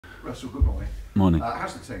Russell, good morning. Morning.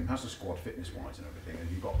 How's the team? How's the squad, fitness-wise and everything?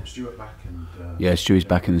 Have you got Stuart back? Yeah, Stewie's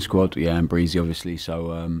back in the squad. Yeah, and Breezy obviously.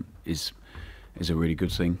 So is a really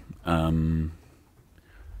good thing. So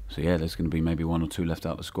yeah, there's going to be maybe one or two left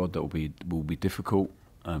out of the squad that will be difficult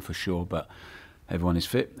for sure. But everyone is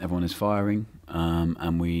fit, everyone is firing,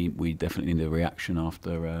 and we definitely need a reaction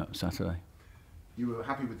after Saturday. You were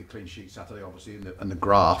happy with the clean sheet Saturday, obviously, and the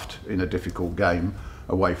graft in a difficult game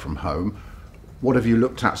away from home. What have you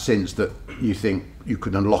looked at since that you think you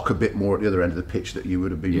could unlock a bit more at the other end of the pitch that you would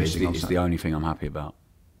have been missing on Saturday? It's the only thing I'm happy about.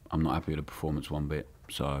 I'm not happy with the performance one bit.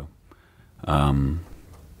 So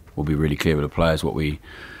we'll be really clear with the players what we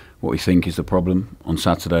think is the problem on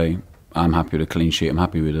Saturday. I'm happy with a clean sheet. I'm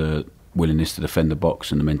happy with the willingness to defend the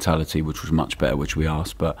box and the mentality, which was much better, which we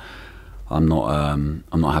asked. But I'm not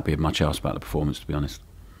happy with much else about the performance, to be honest.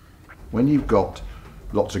 When you've got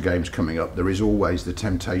lots of games coming up, there is always the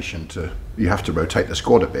temptation you have to rotate the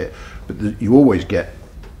squad a bit, but you always get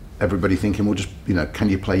everybody thinking, well, just, can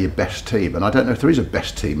you play your best team? And I don't know if there is a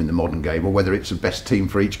best team in the modern game, or whether it's a best team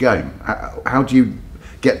for each game. How do you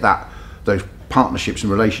get those partnerships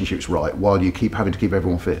and relationships right while you keep having to keep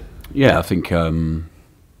everyone fit? Yeah, I think when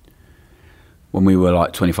we were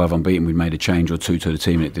like 25 unbeaten, we made a change or two to the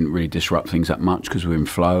team, and it didn't really disrupt things that much because we're in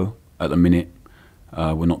flow. At the minute,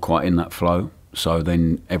 we're not quite in that flow. So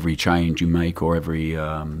then every change you make or every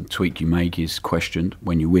tweak you make is questioned.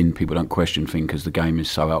 When you win, people don't question things because the game is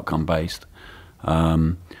so outcome based.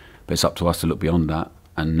 But it's up to us to look beyond that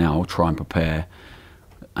and now try and prepare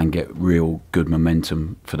and get real good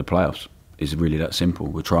momentum for the playoffs. It's really that simple.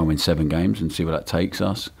 We'll try and win 7 games and see where that takes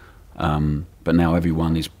us. But now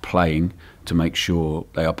everyone is playing to make sure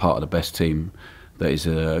they are part of the best team that is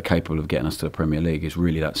capable of getting us to the Premier League. It's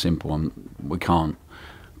really that simple. We can't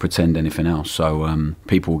pretend anything else. So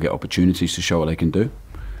people will get opportunities to show what they can do.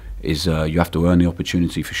 You have to earn the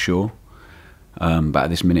opportunity for sure. But at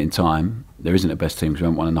this minute in time, there isn't a best team because we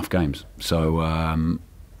haven't won enough games. So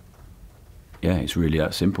yeah, it's really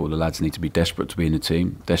that simple. The lads need to be desperate to be in the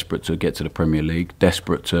team, desperate to get to the Premier League,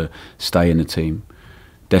 desperate to stay in the team,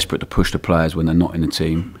 desperate to push the players when they're not in the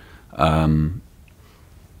team.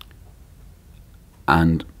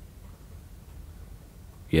 And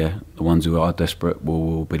yeah, the ones who are desperate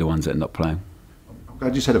will be the ones that end up playing. I'm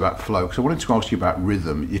glad you said about flow, because I wanted to ask you about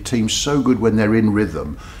rhythm. Your team's so good when they're in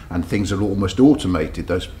rhythm and things are almost automated.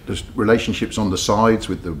 Those relationships on the sides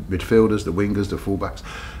with the midfielders, the wingers, the fullbacks,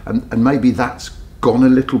 and maybe that's gone a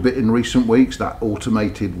little bit in recent weeks, that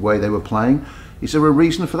automated way they were playing. Is there a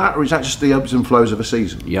reason for that, or is that just the ebbs and flows of a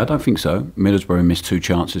season? Yeah, I don't think so. Middlesbrough missed 2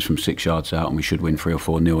 chances from 6 yards out and we should win 3 or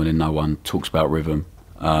 4-0, and then no one talks about rhythm.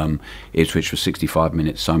 Ipswich for 65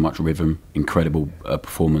 minutes, so much rhythm, incredible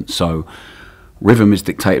performance. So rhythm is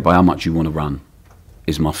dictated by how much you want to run,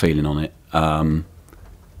 is my feeling on it.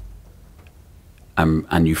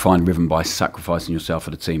 And you find rhythm by sacrificing yourself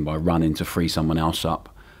for the team, by running to free someone else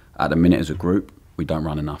up. At the minute as a group, we don't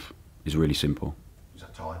run enough. It's really simple. Is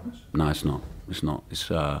that tiredness? No, it's not. It's not.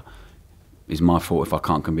 It's my fault if I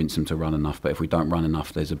can't convince them to run enough, but if we don't run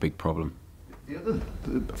enough, there's a big problem. The other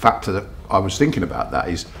factor that I was thinking about that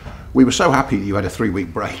is we were so happy that you had a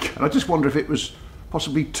 3-week break, and I just wonder if it was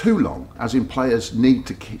possibly too long, as in players need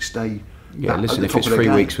to stay. Yeah, listen, if it's 3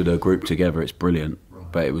 weeks with a group together, it's brilliant.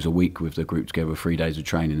 Right. But it was a week with the group together, 3 days of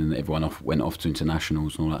training, and everyone went off to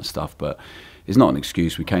internationals and all that stuff. But it's not an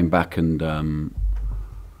excuse. We came back and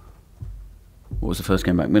what was the first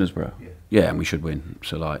game back? Middlesbrough. Yeah, and we should win.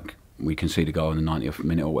 So like we conceded a goal in the 90th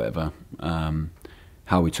minute or whatever.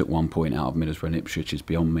 How we took 1 point out of Middlesbrough and Ipswich is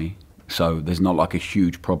beyond me. So there's not like a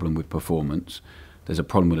huge problem with performance. There's a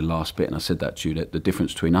problem with the last bit, and I said that to you, that the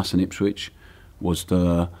difference between us and Ipswich was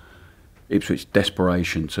the Ipswich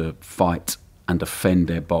desperation to fight and defend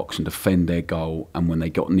their box and defend their goal, and when they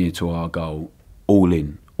got near to our goal, all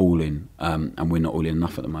in. And we're not all in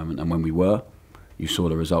enough at the moment. And when we were, you saw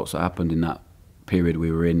the results that happened in that period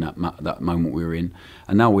we were in, that moment we were in.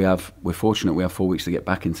 And now we're fortunate we have 4 weeks to get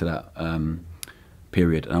back into that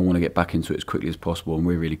period, and I want to get back into it as quickly as possible, and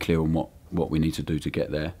we're really clear on what we need to do to get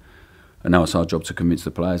there. And now it's our job to convince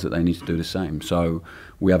the players that they need to do the same. So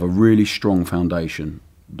we have a really strong foundation,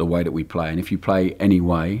 the way that we play. And if you play any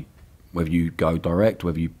way, whether you go direct,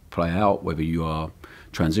 whether you play out, whether you are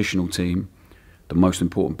transitional team, the most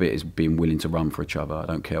important bit is being willing to run for each other. I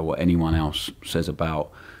don't care what anyone else says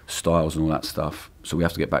about styles and all that stuff. So we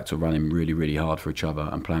have to get back to running really, really hard for each other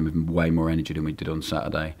and playing with way more energy than we did on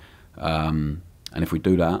Saturday. And if we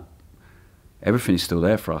do that, everything is still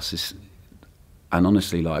there for us. And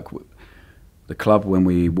honestly, like the club when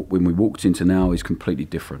we walked into now is completely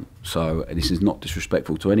different. So this is not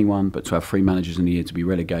disrespectful to anyone, but to have 3 managers in the year to be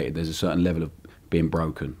relegated, there's a certain level of being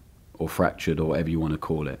broken. or fractured or whatever you want to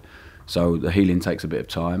call it. So the healing takes a bit of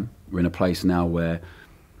time. We're in a place now where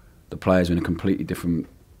the players are in a completely different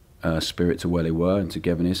spirit to where they were and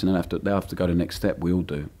togetherness, and they'll have to go the next step. We all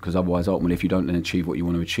do, because otherwise, ultimately, if you don't then achieve what you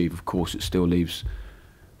want to achieve, of course, it still leaves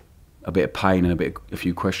a bit of pain and a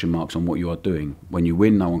few question marks on what you are doing. When you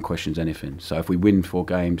win, no one questions anything. So if we win 4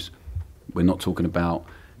 games, we're not talking about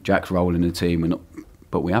Jack's role in the team,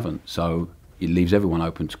 but we haven't. So it leaves everyone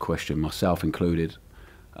open to question, myself included.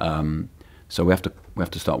 So we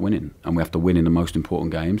have to start winning, and we have to win in the most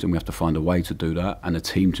important games, and we have to find a way to do that and a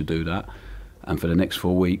team to do that. And for the next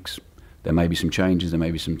 4 weeks, there may be some changes, there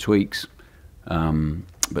may be some tweaks,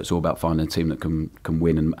 but it's all about finding a team that can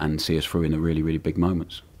win and see us through in the really, really big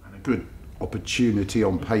moments. And a good opportunity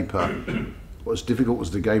on paper. As difficult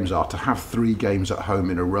as the games are, to have 3 games at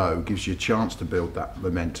home in a row gives you a chance to build that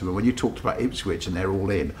momentum. And when you talked about Ipswich and they're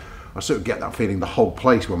all in, I sort of get that feeling the whole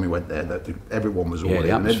place when we went there, that everyone was all in.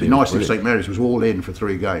 And it'd be nice if St Mary's was all in for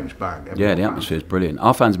 3 games, bang. Yeah, the atmosphere is brilliant.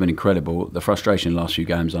 Our fans have been incredible. The frustration in the last few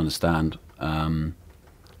games, I understand.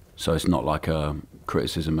 So it's not like a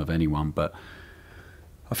criticism of anyone, but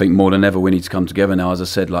I think more than ever we need to come together now. As I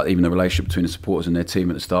said, like even the relationship between the supporters and their team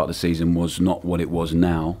at the start of the season was not what it was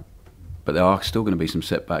now. But there are still going to be some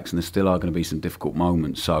setbacks, and there still are going to be some difficult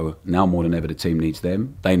moments. So now more than ever, the team needs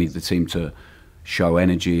them. They need the team to show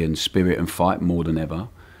energy and spirit and fight more than ever.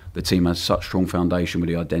 The team has such strong foundation with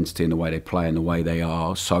the identity and the way they play and the way they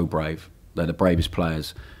are so brave. They're the bravest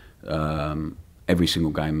players every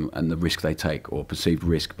single game, and the risk they take, or perceived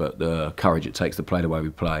risk, but the courage it takes to play the way we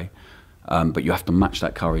play. But you have to match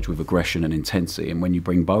that courage with aggression and intensity, and when you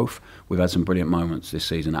bring both, we've had some brilliant moments this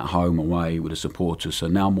season, at home, away, with the supporters. So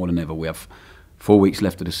now more than ever, we have 4 weeks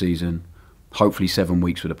left of the season, hopefully 7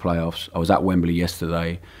 weeks with the playoffs. I was at Wembley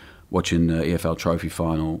yesterday watching the EFL Trophy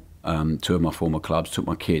final, 2 of my former clubs, took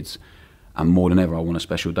my kids, and more than ever I want a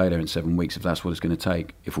special day there in 7 weeks if that's what it's going to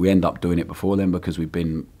take. If we end up doing it before then because we've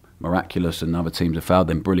been miraculous and other teams have failed,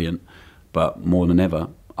 then brilliant, but more than ever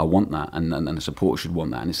I want that, and the supporters should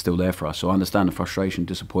want that, and it's still there for us. So I understand the frustration,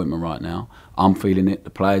 disappointment right now. I'm feeling it, the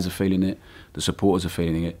players are feeling it, the supporters are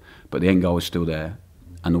feeling it, but the end goal is still there,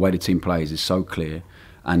 and the way the team plays is so clear.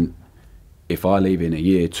 And if I leave in a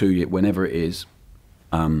year, 2 years, whenever it is,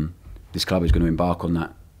 this club is going to embark on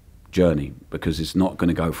that journey, because it's not going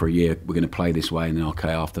to go for a year, we're going to play this way, and then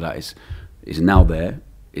okay, after that it's now there,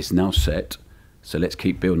 it's now set, so let's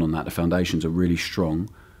keep building on that. The foundations are really strong,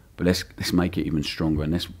 but let's make it even stronger,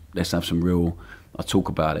 and let's have some real, I talk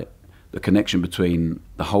about it, the connection between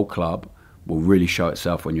the whole club will really show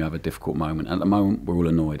itself when you have a difficult moment. At the moment, we're all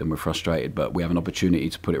annoyed and we're frustrated, but we have an opportunity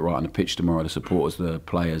to put it right on the pitch tomorrow, the supporters, the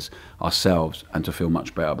players, ourselves, and to feel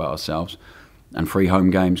much better about ourselves. And 3 home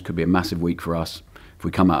games could be a massive week for us. If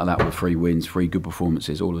we come out of that with 3 wins, 3 good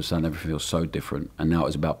performances, all of a sudden everything feels so different. And now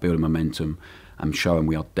it's about building momentum and showing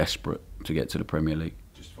we are desperate to get to the Premier League.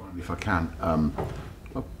 Just finally, if I can,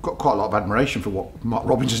 I've got quite a lot of admiration for what Mark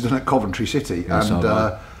Robins has done at Coventry City. Yes,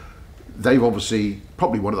 and they've obviously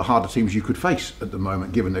probably one of the harder teams you could face at the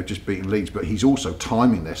moment, given they've just beaten Leeds, but he's also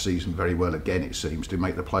timing their season very well again, it seems, to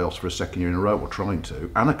make the playoffs for a 2nd year in a row, or trying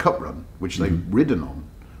to, and a cup run, which they've ridden on.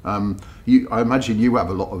 I imagine you have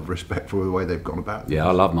a lot of respect for the way they've gone about it. Yeah,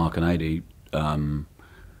 I love Mark and Adi.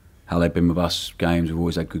 How they've been with us games, we've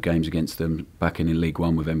always had good games against them, back in League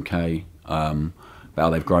One with MK, about how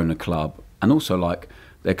they've grown the club, and also like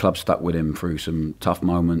their club stuck with him through some tough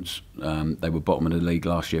moments. They were bottom of the league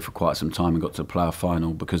last year for quite some time and got to the playoff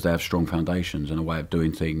final because they have strong foundations and a way of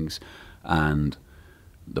doing things, and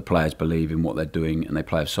the players believe in what they're doing, and they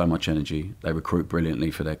play with so much energy. They recruit brilliantly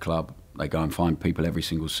for their club. They go and find people every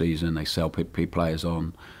single season. They sell players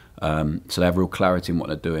on. So they have real clarity in what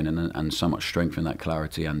they're doing, and so much strength in that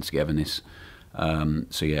clarity and togetherness.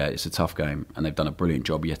 So yeah, it's a tough game, and they've done a brilliant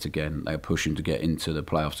job yet again. They're pushing to get into the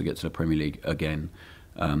playoffs, to get to the Premier League again.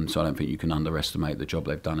 So I don't think you can underestimate the job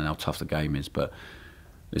they've done and how tough the game is. But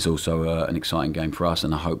it's also an exciting game for us,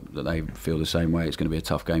 and I hope that they feel the same way. It's going to be a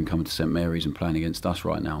tough game coming to St Mary's and playing against us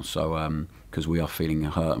right now. So because we are feeling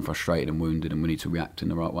hurt and frustrated and wounded, and we need to react in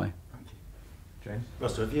the right way. James?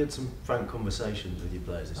 Russell, have you had some frank conversations with your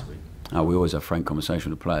players this week? We always have frank conversations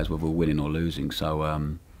with the players, whether we're winning or losing. So,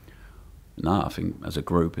 no, I think as a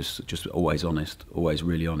group, it's just always honest, always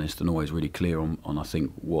really honest, and always really clear on I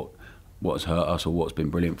think, what has hurt us or what's been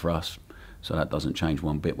brilliant for us. So that doesn't change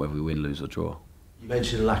one bit whether we win, lose or draw. You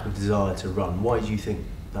mentioned a lack of desire to run. Why do you think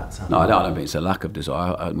that's happening? No, I don't think it's a lack of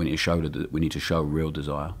desire. We need to show real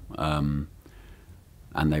desire.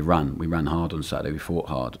 And we ran hard on Saturday, we fought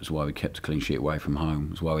hard. That's why we kept a clean sheet away from home.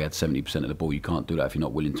 That's why we had 70% of the ball. You can't do that if you're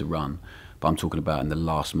not willing to run. But I'm talking about in the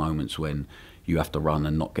last moments when you have to run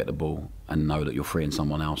and not get the ball and know that you're freeing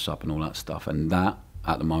someone else up and all that stuff. And that,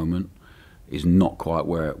 at the moment, is not quite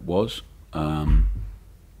where it was.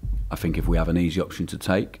 I think if we have an easy option to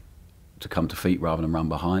take, to come to feet rather than run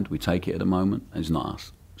behind, we take it at the moment. It's not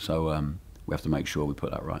us. So we have to make sure we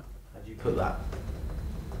put that right. Have you put that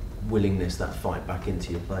willingness, that fight back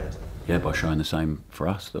into your players? Yeah, by showing the same for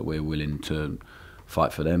us, that we're willing to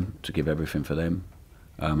fight for them, to give everything for them,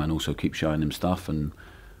 and also keep showing them stuff. And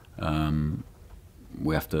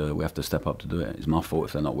we have to step up to do it. It's my fault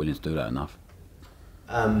if they're not willing to do that enough.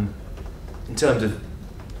 In terms of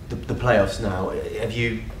the playoffs now, have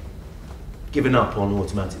you given up on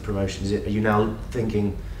automatic promotion? Are you now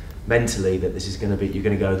thinking mentally that this is going to be, you're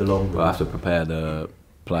going to go the long route? Well, I have to prepare the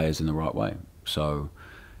players in the right way. So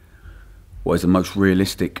what is the most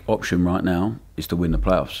realistic option right now is to win the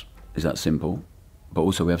playoffs. Is that simple? But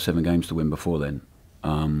also we have 7 games to win before then,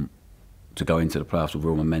 to go into the playoffs with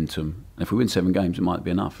real momentum. And if we win 7 games, it might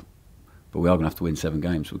be enough. But we are going to have to win 7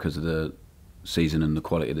 games because of the season and the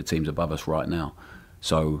quality of the teams above us right now.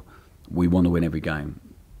 So we want to win every game.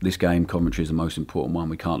 This game, Coventry, is the most important one.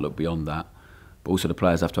 We can't look beyond that. But also the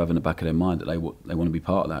players have to have in the back of their mind that they want to be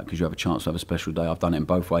part of that, because you have a chance to have a special day. I've done it in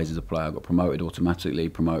both ways as a player. I got promoted automatically,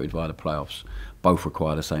 promoted via the playoffs. Both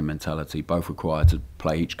require the same mentality. Both require to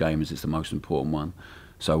play each game as it's the most important one.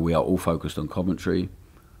 So we are all focused on Coventry.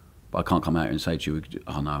 But I can't come out here and say to you,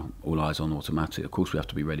 oh no, all eyes on automatic. Of course we have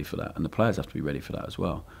to be ready for that. And the players have to be ready for that as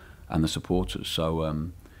well. And the supporters. So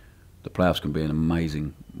the playoffs can be an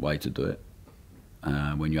amazing way to do it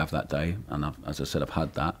when you have that day. And as I said, I've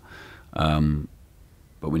had that.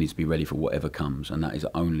 But we need to be ready for whatever comes, and that is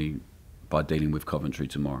only by dealing with Coventry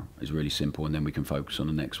tomorrow. It's really simple, and then we can focus on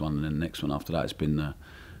the next one, and then the next one after that. It's been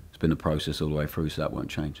the process all the way through, so that won't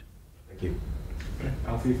change. Thank you.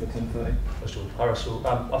 Alfie for 10:30. Hi Russell.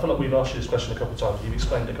 I feel like we've asked you this question a couple of times. You've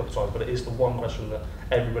explained it a couple of times, but it is the one question that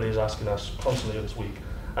everybody is asking us constantly this week,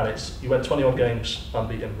 and it's you went 21 games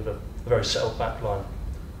unbeaten with a very settled back line.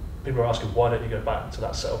 People are asking, why don't you go back to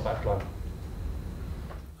that settled back line?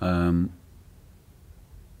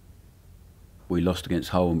 We lost against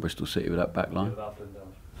Hull and Bristol City with that back line.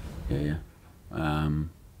 Yeah.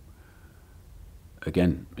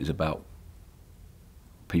 Again, it's about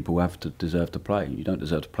people have to deserve to play. You don't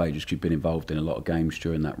deserve to play just because you've been involved in a lot of games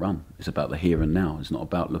during that run. It's about the here and now. It's not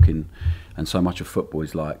about looking. And so much of football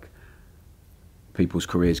is like people's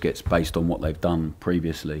careers gets based on what they've done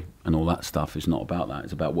previously, and all that stuff is not about that.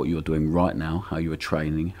 It's about what you're doing right now, how you are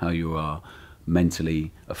training, how you are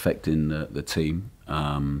mentally affecting the team.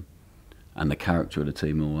 And the character of the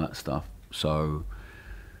team and all that stuff. So,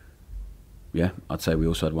 yeah, I'd say we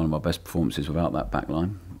also had one of our best performances without that back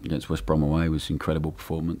line. Against West Brom away was an incredible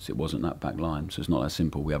performance. It wasn't that back line, so it's not that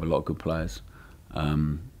simple. We have a lot of good players,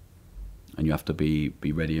 and you have to be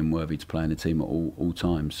ready and worthy to play in the team at all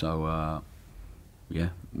times. So, yeah,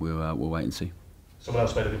 we'll wait and see. Someone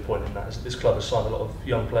else made a good point in that. Is that this club has signed a lot of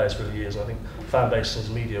young players through the years, and I think fan base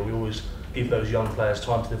and media, we always give those young players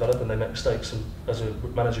time to develop, and they make mistakes, and as a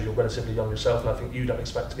manager you're relatively young yourself, and I think you don't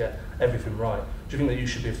expect to get everything right. Do you think that you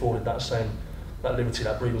should be afforded that liberty,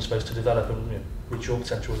 that breathing space to develop and reach your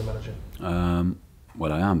potential as a manager?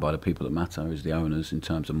 Well, I am by the people that matter, as the owners, in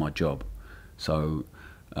terms of my job. So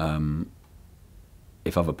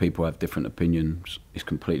if other people have different opinions, it's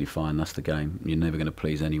completely fine. That's the game. You're never going to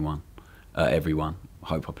please everyone. I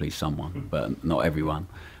hope I please someone, but not everyone.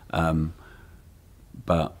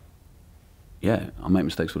 But yeah, I make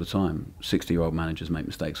mistakes all the time. 60-year-old managers make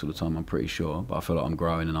mistakes all the time, I'm pretty sure. But I feel like I'm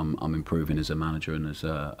growing and I'm improving as a manager and as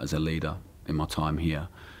a leader in my time here.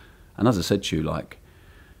 And as I said to you, like,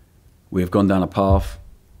 we have gone down a path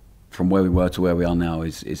from where we were to where we are now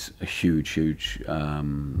is a huge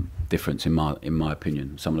difference in my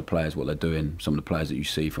opinion. Some of the players, what they're doing, some of the players that you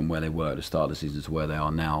see from where they were at the start of the season to where they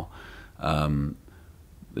are now.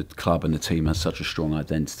 The club and the team has such a strong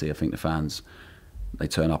identity. I think the fans, they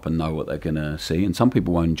turn up and know what they're going to see, and some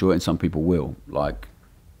people won't enjoy it and some people will. Like,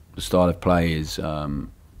 the style of play is can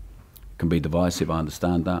be divisive, I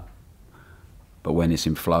understand that, but when it's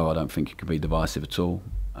in flow I don't think it can be divisive at all.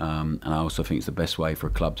 And I also think it's the best way for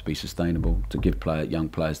a club to be sustainable, to give young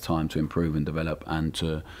players time to improve and develop, and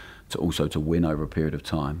to also to win over a period of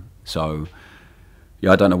time. So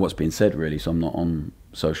yeah, I don't know what's being said really, so I'm not on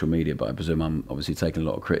social media, but I presume I'm obviously taking a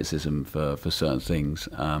lot of criticism for certain things,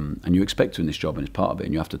 and you expect to in this job, and it's part of it,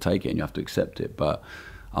 and you have to take it and you have to accept it. But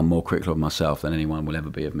I'm more critical of myself than anyone will ever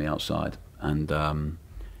be of me outside, and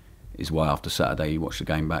is why after Saturday you watch the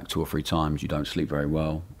game back 2 or 3 times, you don't sleep very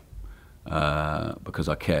well, because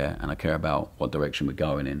I care, and I care about what direction we're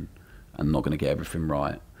going in, and not going to get everything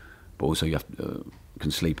right, but also you have to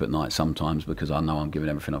can sleep at night sometimes because I know I'm giving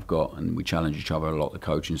everything I've got, and we challenge each other a lot, the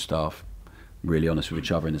coaching staff, really honest with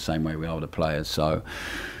each other in the same way we are with the players. So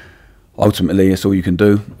ultimately, that's all you can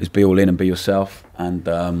do, is be all in and be yourself. And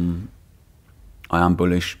I am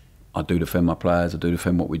bullish. I do defend my players, I do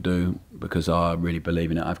defend what we do, because I really believe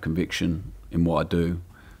in it. I have conviction in what I do.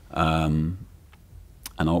 And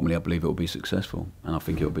ultimately I believe it will be successful, and I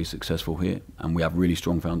think it will be successful here. And we have really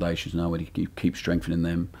strong foundations now, we keep strengthening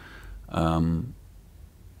them. And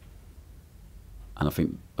I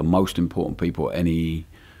think the most important people at any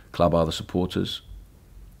club are the supporters,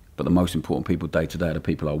 but the most important people day to day are the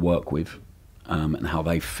people I work with, and how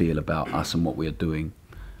they feel about us and what we are doing.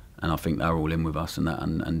 And I think they're all in with us,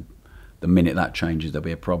 and the minute that changes there'll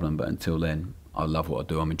be a problem. But until then, I love what I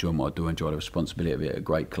do, I'm enjoying what I do, I enjoy the responsibility of it at a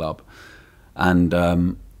great club. And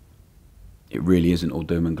it really isn't all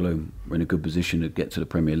doom and gloom. We're in a good position to get to the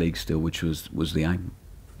Premier League still, which was the aim.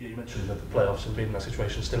 Yeah, you mentioned that the playoffs and being in that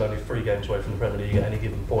situation, still only 3 games away from the Premier League at any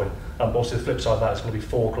given point. Also the flip side of that, it's going to be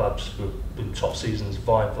 4 clubs who have been top seasons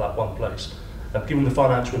vying for that one place. Given the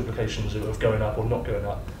financial implications of going up or not going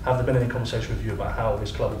up, have there been any conversation with you about how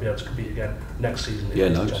this club will be able to compete again next season? Yeah,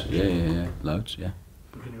 loads. Yeah, loads. Yeah.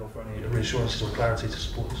 Can you offer any reassurances or clarity to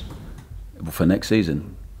supporters? Well, for next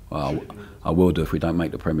season, well, I will do if we don't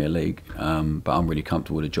make the Premier League. But I'm really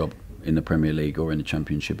comfortable with a job in the Premier League or in the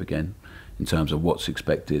Championship again, in terms of what's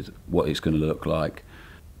expected, what it's going to look like.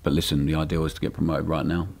 But listen, the ideal is to get promoted right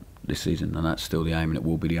now, this season, and that's still the aim, and it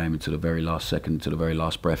will be the aim until the very last second, to the very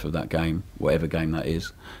last breath of that game, whatever game that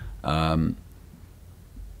is. But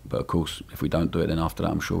of course, if we don't do it, then after that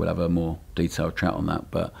I'm sure we'll have a more detailed chat on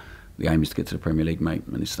that. But the aim is to get to the Premier League, mate,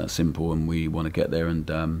 and it's that simple, and we want to get there, and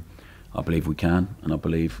I believe we can, and I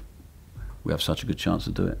believe we have such a good chance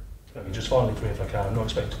to do it. Just finally for me, if I can, I'm not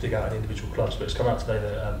expecting to dig out any individual clubs, but it's come out today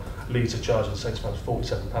that Leeds are charging Saints fans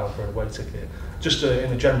 £47 for an away ticket. Just in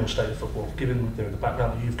the general state of football, given the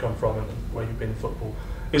background that you've come from and where you've been in football,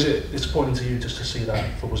 is it disappointing to you just to see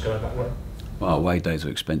that football's going that way? Well, away days are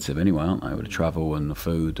expensive anyway, aren't they, with the travel and the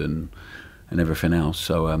food and everything else.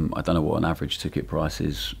 So I don't know what an average ticket price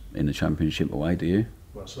is in the Championship away, do you?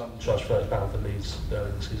 Well, Southampton charged £30 for Leeds earlier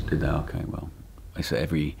in the season. Did they? Okay, well, they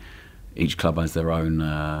say each club has their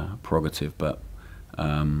own prerogative, but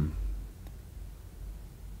I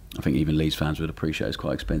think even Leeds fans would appreciate it's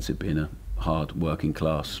quite expensive, being a hard working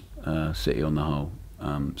class city on the whole.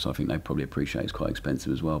 So I think they probably appreciate it's quite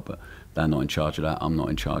expensive as well, but they're not in charge of that, I'm not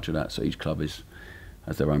in charge of that, so each club has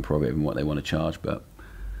their own prerogative in what they want to charge. But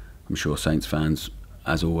I'm sure Saints fans,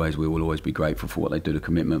 as always, we will always be grateful for what they do, the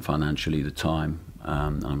commitment financially, the time,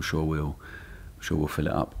 and I'm sure we'll fill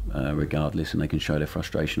it up regardless, and they can show their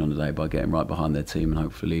frustration on the day by getting right behind their team and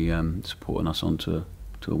hopefully supporting us on to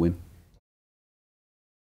a win.